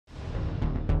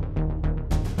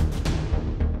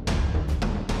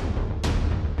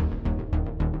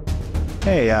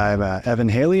Hey, I'm Evan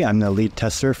Haley. I'm the lead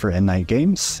tester for Endnight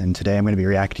Games, and today I'm going to be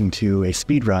reacting to a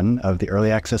speedrun of the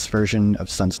early access version of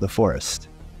Sons of the Forest.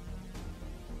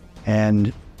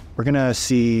 And we're going to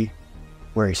see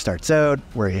where he starts out,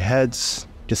 where he heads,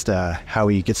 just how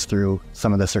he gets through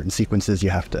some of the certain sequences you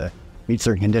have to meet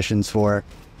certain conditions for.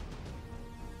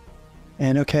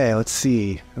 And okay, let's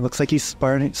see. It looks like he's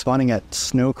spawning at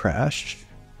Snow Crash.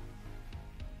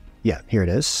 Yeah, here it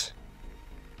is.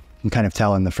 You can kind of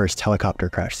tell in the first helicopter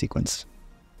crash sequence.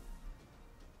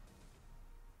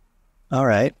 All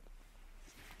right.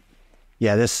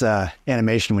 Yeah, this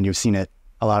animation, when you've seen it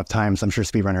a lot of times, I'm sure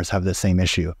speedrunners have the same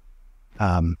issue.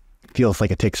 Feels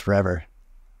like it takes forever.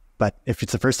 But if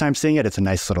it's the first time seeing it, it's a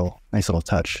nice little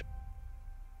touch.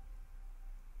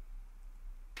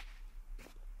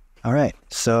 All right,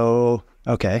 so,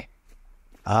 okay.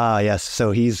 Yes,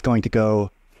 so he's going to go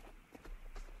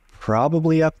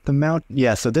probably up the mountain.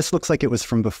 Yeah, so this looks like it was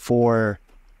from before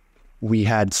we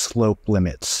had slope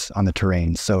limits on the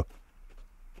terrain. So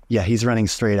yeah, he's running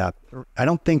straight up. I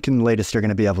don't think in the latest you're going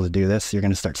to be able to do this. You're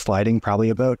going to start sliding probably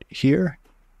about here.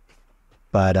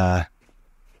 But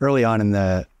early on in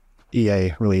the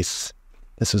EA release,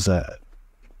 this was a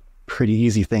pretty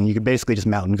easy thing. You could basically just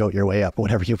mountain goat your way up,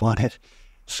 whatever you wanted,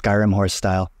 Skyrim horse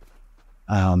style.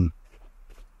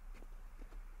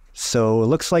 So it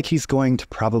looks like he's going to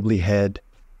probably head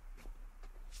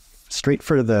straight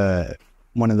for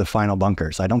one of the final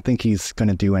bunkers. I don't think he's going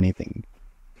to do anything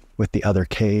with the other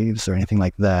caves or anything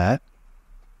like that.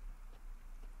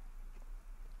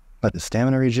 But the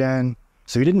stamina regen.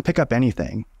 So he didn't pick up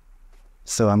anything.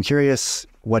 So I'm curious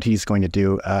what he's going to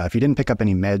do. If he didn't pick up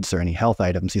any meds or any health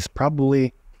items, he's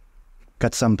probably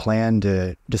got some plan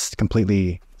to just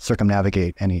completely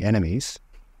circumnavigate any enemies.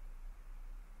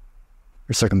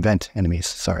 Or circumvent enemies,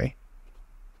 sorry.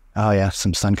 Oh yeah,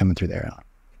 some sun coming through there. I'll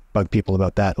bug people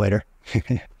about that later.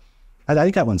 I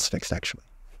think that one's fixed, actually.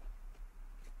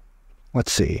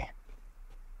 Let's see.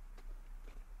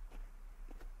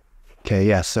 Okay,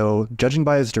 yeah, so judging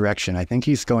by his direction, I think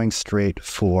he's going straight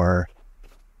for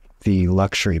the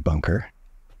luxury bunker,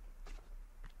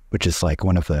 which is like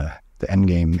one of the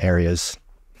endgame areas.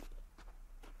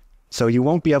 So you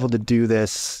won't be able to do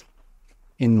this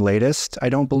in latest, I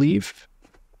don't believe.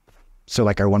 So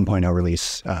like our 1.0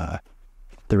 release,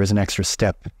 there is an extra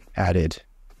step added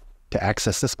to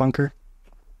access this bunker.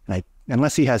 And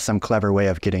unless he has some clever way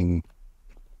of getting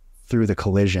through the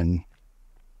collision.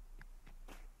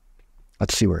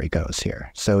 Let's see where he goes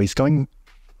here. So he's going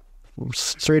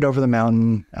straight over the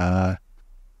mountain. Okay,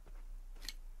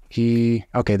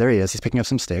 there he is. He's picking up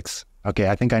some sticks. Okay,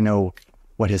 I think I know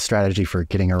what his strategy for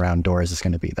getting around doors is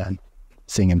going to be then.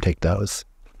 Seeing him take those.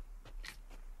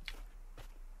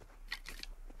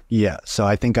 Yeah, so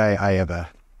I think I have a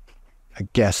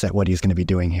guess at what he's going to be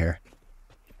doing here.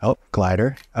 Oh,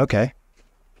 glider. Okay.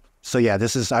 So yeah,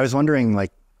 I was wondering,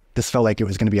 like, this felt like it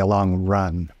was going to be a long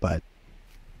run, but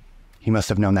he must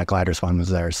have known that glider spawn was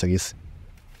there, so he's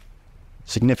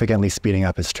significantly speeding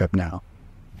up his trip now.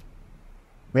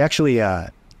 We actually,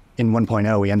 in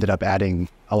 1.0, we ended up adding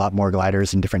a lot more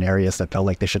gliders in different areas that felt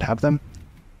like they should have them.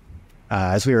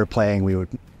 As we were playing, we would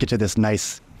get to this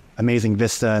nice amazing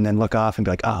vista and then look off and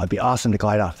be like, oh, it'd be awesome to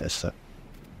glide off this. So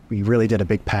we really did a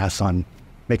big pass on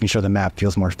making sure the map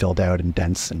feels more filled out and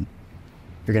dense, and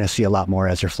you're going to see a lot more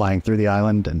as you're flying through the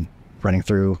island and running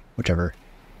through whichever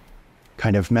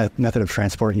kind of method of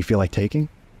transport you feel like taking.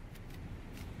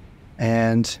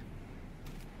 And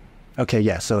okay,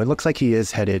 yeah, so it looks like he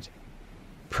is headed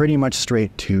pretty much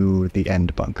straight to the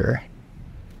end bunker.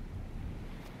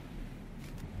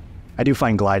 I do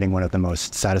find gliding one of the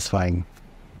most satisfying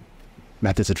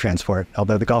methods of transport,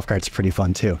 although the golf cart's pretty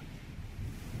fun too.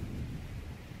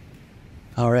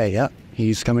 All right, yeah,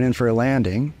 he's coming in for a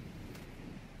landing.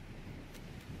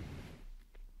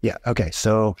 Yeah, okay,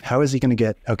 so how is he going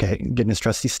to getting his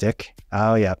trusty stick?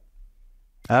 Oh, yeah.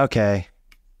 Okay.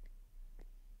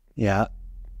 Yeah.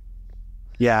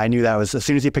 Yeah, I knew that was, as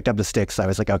soon as he picked up the sticks, I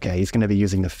was like, okay, he's going to be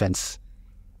using the fence.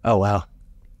 Oh, wow.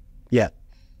 Yeah.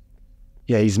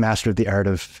 Yeah, he's mastered the art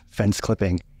of fence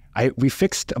clipping. We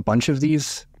fixed a bunch of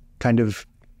these kind of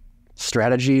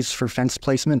strategies for fence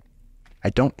placement. I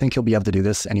don't think he'll be able to do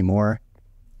this anymore.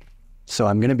 So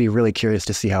I'm going to be really curious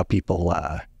to see how people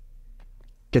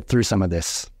get through some of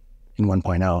this in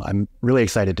 1.0. I'm really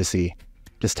excited to see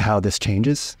just how this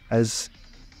changes as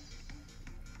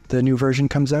the new version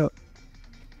comes out.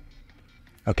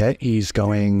 Okay, he's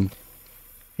going,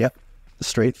 yep,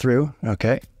 straight through.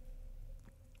 Okay.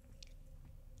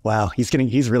 Wow,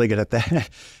 he's really good at that.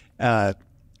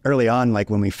 Early on,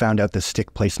 like when we found out the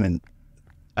stick placement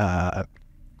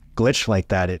glitch like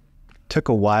that, it took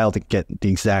a while to get the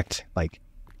exact like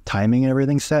timing and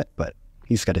everything set, but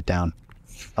he's got it down.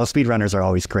 All speedrunners are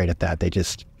always great at that. They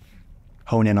just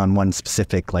hone in on one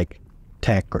specific like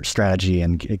tech or strategy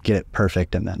and get it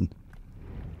perfect. And then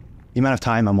the amount of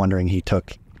time I'm wondering he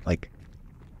took like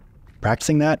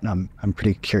practicing that, I'm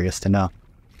pretty curious to know.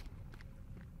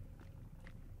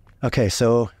 Okay,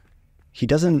 so he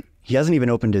hasn't even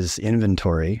opened his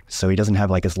inventory, so he doesn't have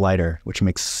like his lighter, which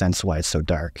makes sense why it's so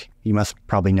dark. He must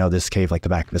probably know this cave like the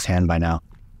back of his hand by now.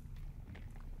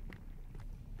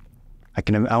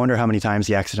 I wonder how many times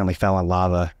he accidentally fell on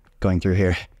lava going through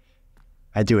here.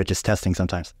 I do it just testing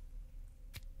sometimes.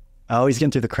 Oh, he's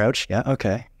getting through the crouch? Yeah,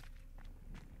 okay.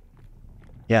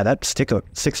 Yeah, that stick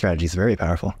strategy is very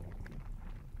powerful.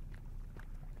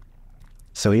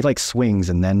 So he like swings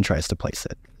and then tries to place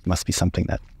it. Must be something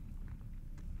that...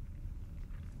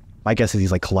 My guess is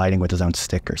he's like colliding with his own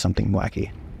stick or something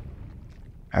wacky.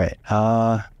 All right.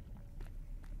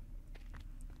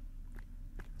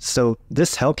 So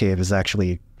this Hell Cave is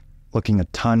actually looking a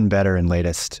ton better in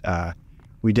latest.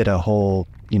 We did a whole,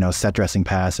 set dressing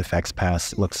pass, effects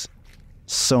pass. It looks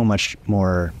so much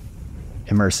more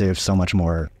immersive, so much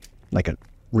more like a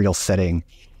real setting.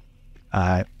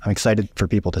 I'm excited for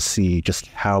people to see just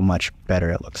how much better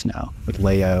it looks now with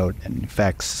layout and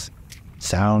effects,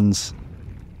 sounds.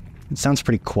 It sounds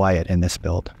pretty quiet in this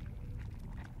build.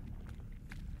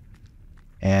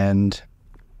 And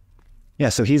yeah,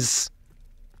 so he's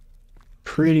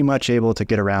pretty much able to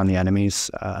get around the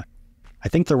enemies. I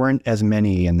think there weren't as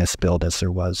many in this build as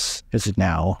there is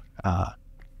now.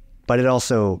 But it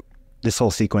also, this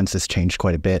whole sequence has changed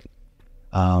quite a bit.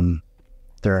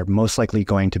 There are most likely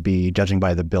going to be, judging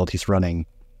by the build he's running,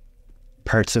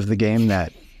 parts of the game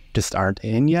that just aren't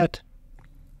in yet.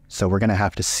 So we're going to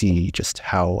have to see just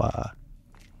how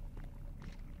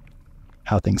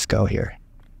things go here.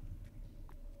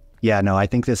 Yeah, no, I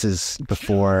think this is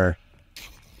before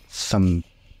some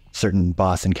certain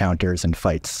boss encounters and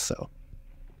fights. So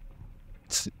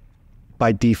it's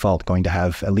by default going to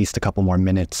have at least a couple more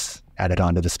minutes added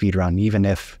onto the speedrun, even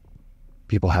if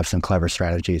people have some clever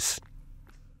strategies.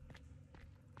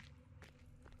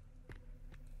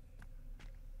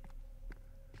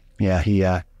 Yeah, he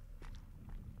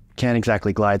can't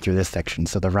exactly glide through this section,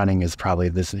 so the running is probably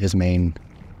his main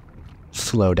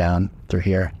slowdown through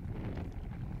here.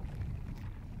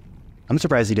 I'm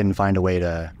surprised he didn't find a way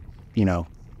to,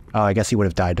 I guess he would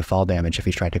have died to fall damage if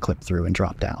he tried to clip through and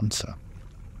drop down, so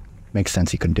makes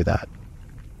sense he couldn't do that.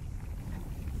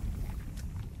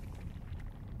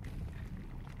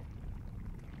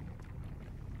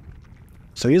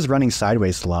 So he is running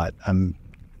sideways a lot. I'm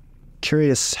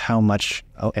curious how much,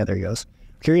 oh, yeah, there he goes.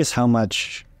 Curious how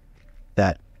much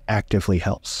that actively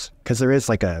helps, because there is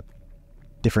like a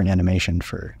different animation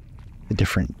for the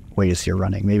different ways you're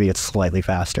running. Maybe it's slightly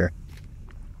faster.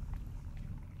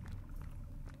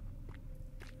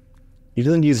 He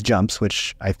doesn't use jumps,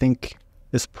 which I think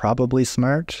is probably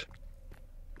smart.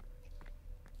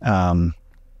 It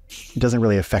doesn't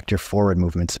really affect your forward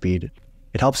movement speed.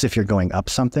 It helps if you're going up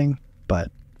something,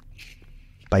 but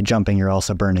by jumping, you're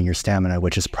also burning your stamina,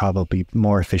 which is probably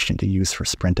more efficient to use for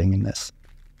sprinting in this.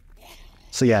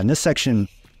 So yeah, in this section,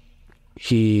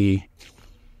 okay,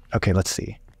 let's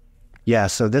see. Yeah,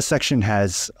 so this section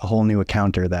has a whole new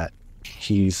encounter that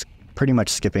he's pretty much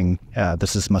skipping.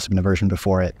 Must have been a version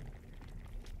before it.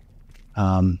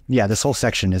 Yeah, this whole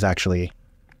section is actually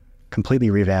completely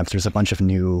revamped. There's a bunch of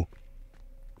new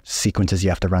sequences you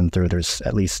have to run through. There's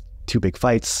at least 2 big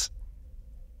fights.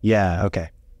 Yeah, okay.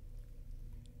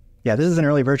 Yeah, this is an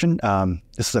early version.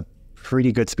 This is a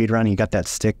pretty good speedrun. You got that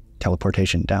stick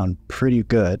teleportation down pretty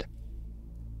good.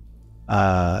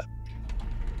 But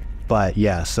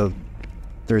yeah, so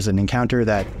there's an encounter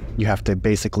that you have to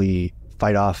basically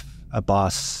fight off a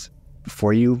boss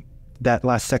for you, that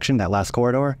last section, that last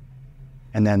corridor.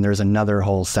 And then there's another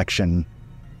whole section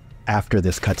after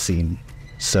this cutscene.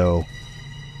 So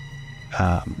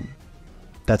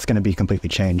that's going to be completely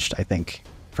changed, I think,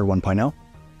 for 1.0.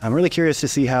 I'm really curious to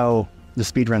see how the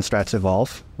speedrun strats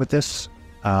evolve with this.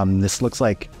 This looks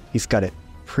like he's got it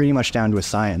pretty much down to a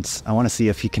science. I want to see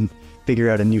if he can figure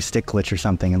out a new stick glitch or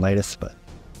something in latest, but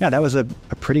yeah, that was a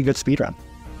pretty good speedrun.